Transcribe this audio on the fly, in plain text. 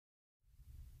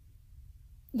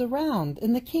The round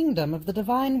in the kingdom of the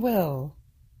divine will,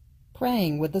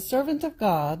 praying with the servant of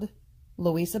God,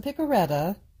 Luisa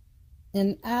Piccarreta,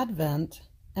 in Advent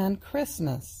and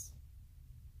Christmas.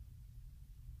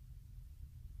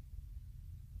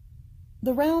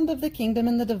 The round of the kingdom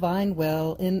in the divine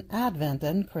will in Advent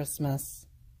and Christmas,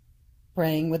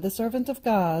 praying with the servant of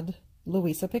God,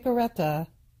 Luisa Piccarreta,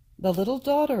 the little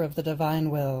daughter of the divine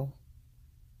will.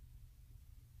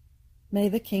 May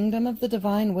the kingdom of the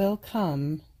divine will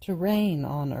come to reign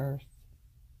on earth.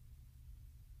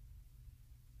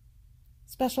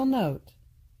 Special note: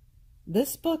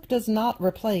 this book does not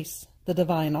replace the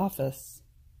divine office.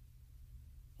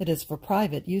 It is for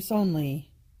private use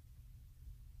only.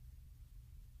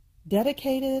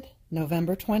 Dedicated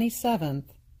November 27th,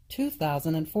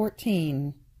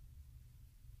 2014.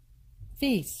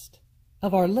 Feast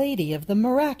of Our Lady of the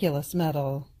Miraculous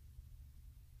Medal.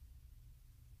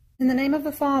 In the name of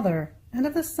the Father, and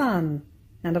of the Son,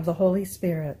 and of the Holy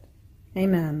Spirit.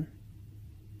 Amen.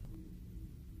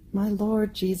 My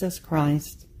Lord Jesus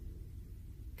Christ,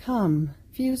 come,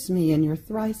 fuse me in your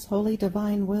thrice holy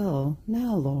divine will,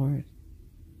 now, Lord.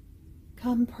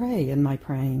 Come pray in my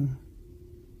praying.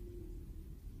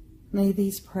 May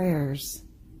these prayers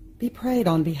be prayed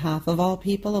on behalf of all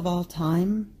people of all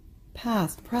time,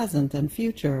 past, present, and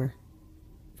future,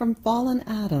 from fallen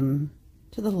Adam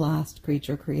to the last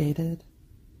creature created.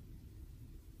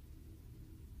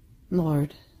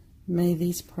 Lord, may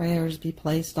these prayers be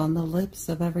placed on the lips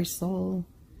of every soul,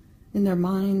 in their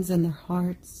minds and their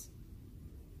hearts,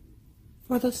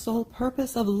 for the sole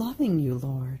purpose of loving you,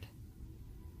 Lord,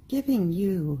 giving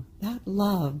you that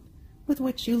love with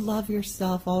which you love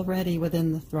yourself already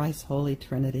within the thrice holy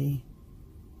Trinity.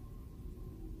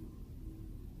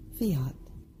 Fiat.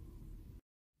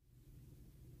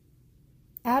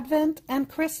 Advent and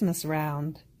Christmas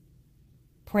Round.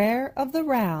 Prayer of the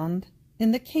Round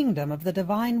in the Kingdom of the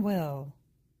Divine Will.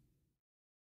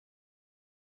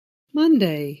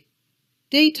 Monday,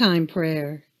 Daytime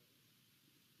Prayer.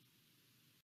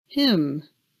 Hymn.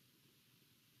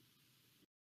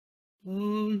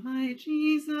 O my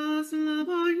Jesus, love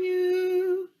are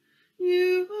you,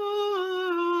 you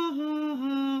are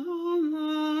all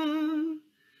love,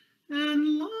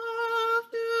 and love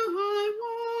do I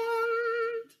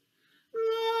want,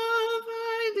 love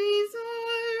I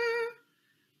desire,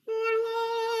 for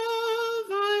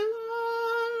love I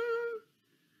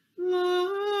long,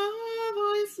 love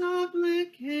I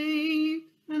supplicate,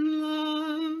 and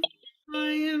love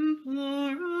I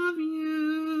implore of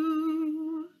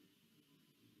you.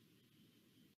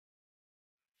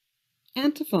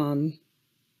 Antiphon.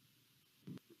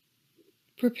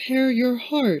 Prepare your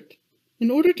heart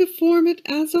in order to form it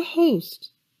as a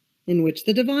host, in which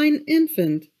the divine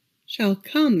infant shall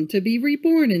come to be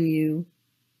reborn in you.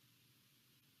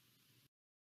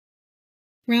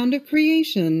 Round of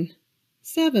Creation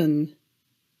 7.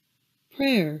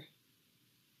 Prayer.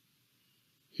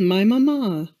 My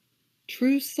Mamma,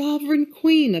 true sovereign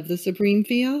queen of the supreme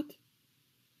Fiat,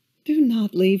 do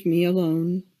not leave me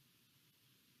alone.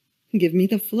 Give me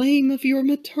the flame of your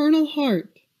maternal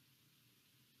heart.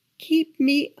 Keep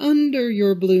me under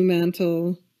your blue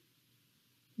mantle,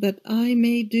 that I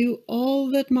may do all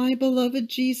that my beloved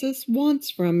Jesus wants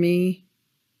from me.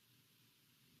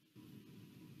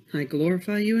 I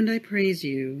glorify you and I praise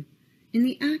you in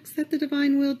the acts that the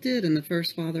divine will did in the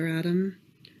first Father Adam.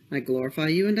 I glorify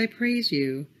you and I praise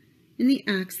you in the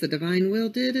acts the divine will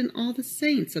did in all the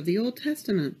saints of the Old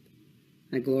Testament.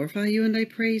 I glorify you and I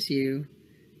praise you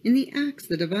in the acts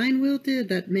the divine will did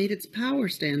that made its power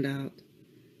stand out.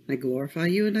 I glorify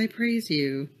you and I praise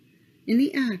you in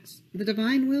the acts the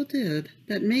divine will did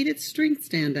that made its strength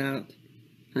stand out.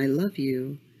 I love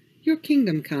you. Your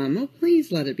kingdom come. Oh,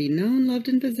 please let it be known, loved,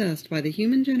 and possessed by the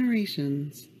human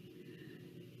generations.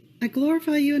 I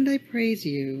glorify you and I praise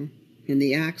you in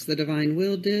the acts the divine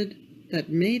will did that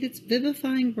made its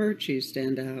vivifying virtues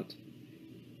stand out.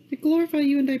 I glorify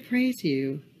you and I praise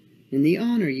you in the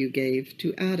honor you gave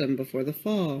to Adam before the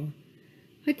fall.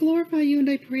 I glorify you and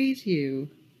I praise you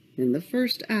in the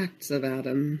first acts of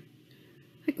Adam.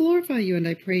 I glorify you and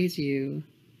I praise you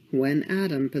when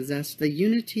Adam possessed the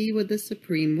unity with the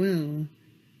supreme will.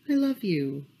 I love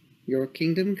you. Your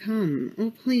kingdom come.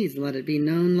 Oh, please let it be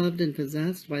known, loved, and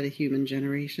possessed by the human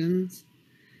generations.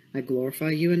 I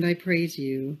glorify you and I praise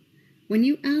you when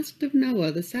you asked of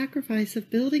Noah the sacrifice of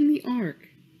building the ark.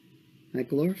 I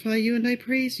glorify you and I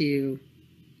praise you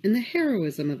in the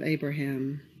heroism of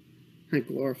Abraham. I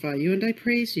glorify you and I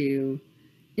praise you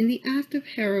in the act of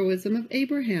heroism of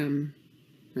Abraham.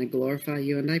 I glorify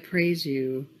you and I praise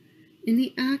you in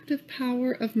the act of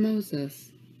power of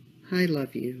Moses. I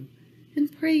love you.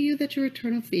 and pray you that your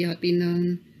eternal fiat be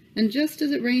known, and just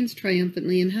as it reigns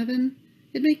triumphantly in heaven,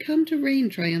 it may come to reign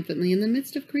triumphantly in the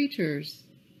midst of creatures.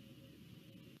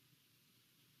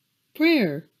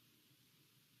 Prayer.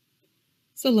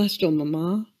 Celestial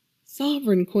Mamma,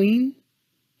 Sovereign Queen,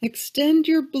 extend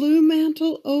your blue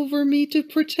mantle over me to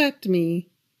protect me,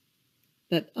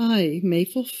 that I may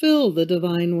fulfill the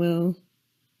divine will.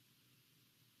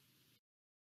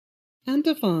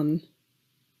 Antiphon.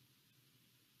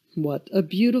 What a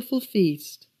beautiful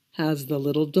feast has the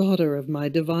little daughter of my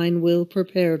divine will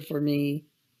prepared for me.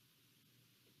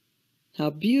 How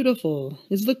beautiful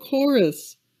is the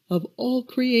chorus of all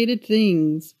created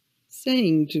things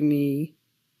saying to me,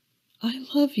 I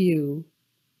love you,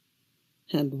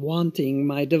 and wanting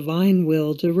my divine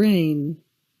will to reign.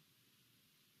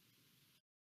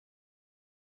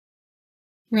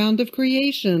 Round of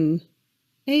Creation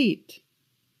 8.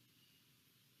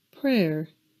 Prayer.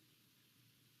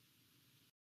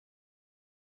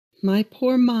 My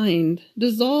poor mind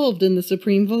dissolved in the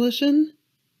supreme volition,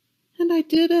 and I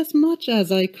did as much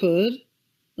as I could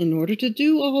in order to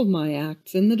do all my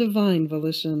acts in the divine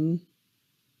volition.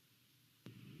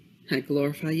 I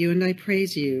glorify you and I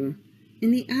praise you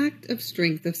in the act of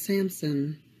strength of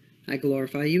Samson. I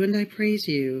glorify you and I praise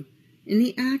you in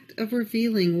the act of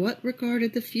revealing what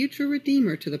regarded the future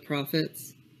Redeemer to the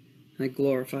prophets. I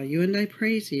glorify you and I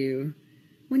praise you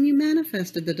when you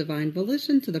manifested the divine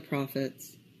volition to the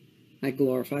prophets. I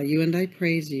glorify you and I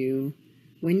praise you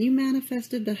when you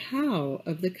manifested the how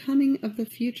of the coming of the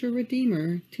future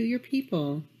Redeemer to your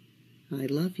people. I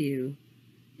love you.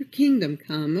 Your kingdom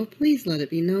come, oh please let it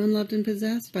be known, loved, and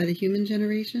possessed by the human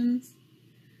generations.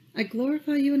 I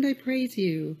glorify you and I praise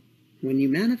you when you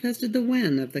manifested the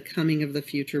when of the coming of the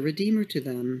future Redeemer to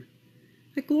them.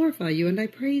 I glorify you and I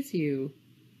praise you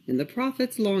in the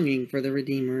prophets longing for the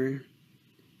Redeemer.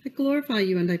 I glorify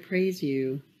you and I praise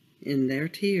you in their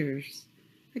tears.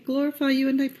 I glorify you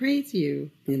and I praise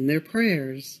you in their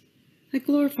prayers. I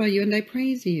glorify you and I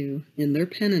praise you in their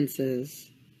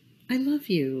penances. I love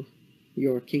you.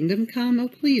 Your kingdom come, oh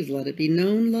please let it be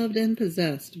known, loved, and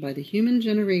possessed by the human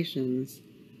generations.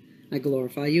 I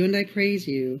glorify you and I praise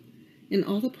you in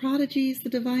all the prodigies the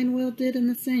divine will did in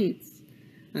the saints.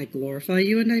 I glorify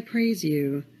you and I praise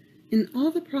you in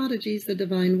all the prodigies the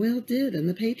divine will did in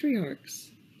the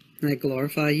patriarchs. I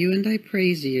glorify you and I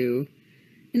praise you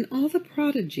in all the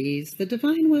prodigies the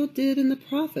divine will did in the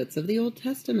prophets of the Old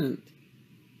Testament.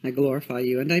 I glorify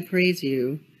you and I praise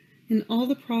you in all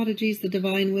the prodigies the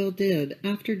divine will did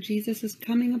after Jesus'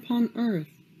 coming upon earth.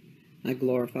 I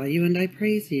glorify you and I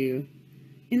praise you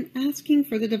in asking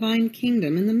for the divine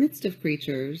kingdom in the midst of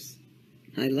creatures.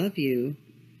 I love you,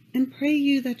 and pray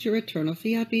you that your eternal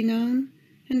fiat be known,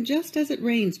 and just as it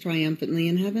reigns triumphantly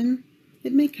in heaven,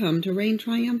 it may come to reign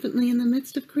triumphantly in the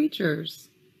midst of creatures.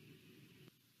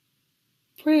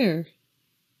 Prayer.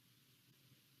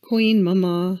 Queen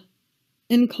Mamma,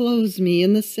 enclose me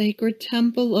in the sacred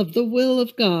temple of the will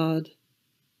of God.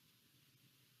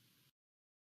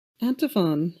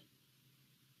 Antiphon.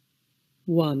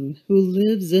 One who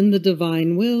lives in the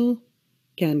divine will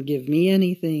can give me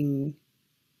anything,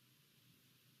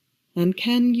 and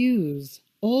can use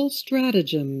all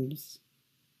stratagems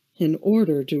in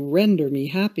order to render me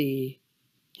happy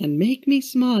and make me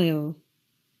smile.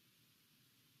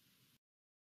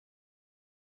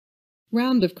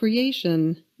 Round of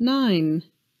Creation 9.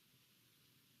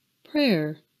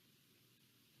 Prayer.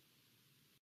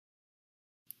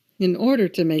 In order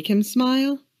to make him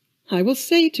smile, I will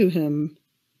say to him,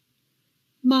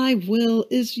 my will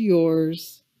is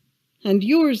yours, and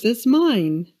yours is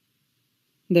mine.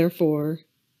 Therefore,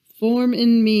 form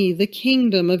in me the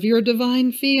kingdom of your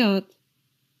divine fiat.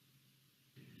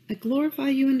 I glorify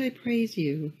you and I praise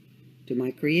you, to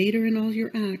my Creator in all your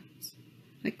acts.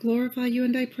 I glorify you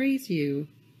and I praise you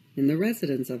in the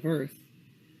residence of earth.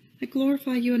 I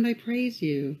glorify you and I praise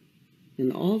you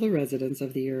in all the residents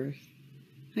of the earth.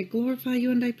 I glorify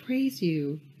you and I praise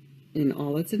you in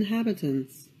all its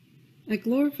inhabitants. I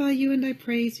glorify you and I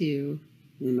praise you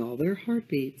in all their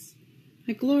heartbeats.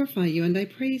 I glorify you and I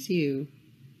praise you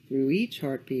through each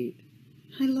heartbeat.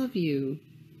 I love you.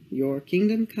 Your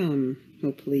kingdom come,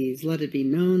 oh please let it be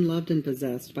known, loved, and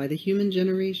possessed by the human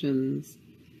generations.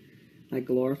 I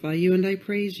glorify you and I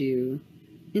praise you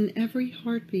in every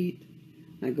heartbeat.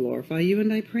 I glorify you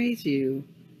and I praise you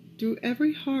through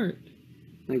every heart.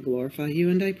 I glorify you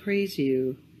and I praise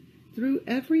you through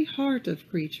every heart of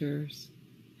creatures.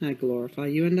 I glorify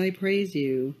you and I praise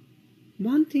you,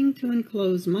 wanting to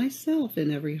enclose myself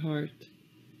in every heart.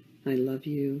 I love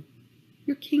you.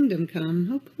 Your kingdom come,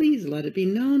 oh please let it be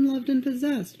known, loved, and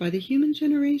possessed by the human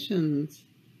generations.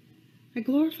 I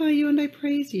glorify you and I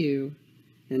praise you,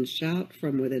 and shout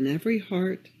from within every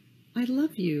heart, I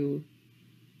love you.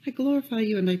 I glorify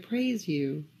you and I praise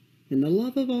you, in the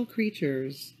love of all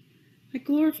creatures. I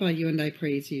glorify you and I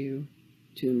praise you,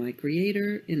 to my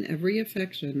Creator in every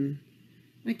affection.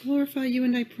 I glorify you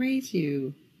and I praise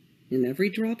you, in every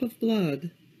drop of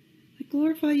blood. I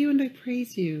glorify you and I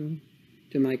praise you,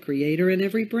 to my Creator in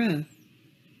every breath.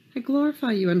 I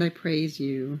glorify you and I praise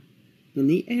you, in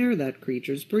the air that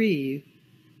creatures breathe.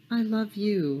 I love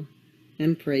you,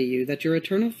 and pray you that your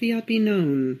eternal fiat be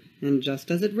known, and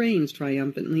just as it reigns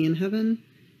triumphantly in heaven,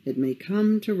 it may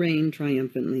come to reign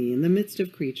triumphantly in the midst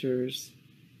of creatures.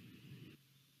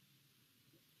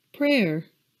 Prayer.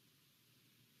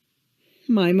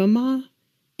 My Mamma,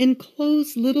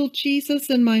 enclose little Jesus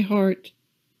in my heart,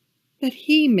 that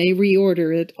he may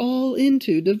reorder it all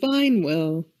into divine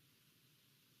will.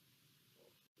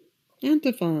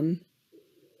 Antiphon.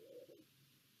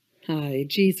 I,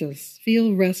 Jesus,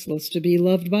 feel restless to be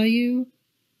loved by you,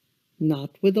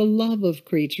 not with the love of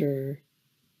creature,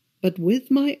 but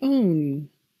with my own.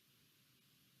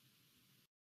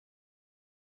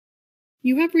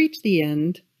 You have reached the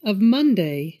end of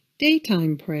Monday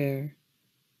Daytime Prayer.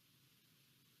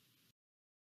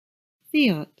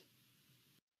 Fiat.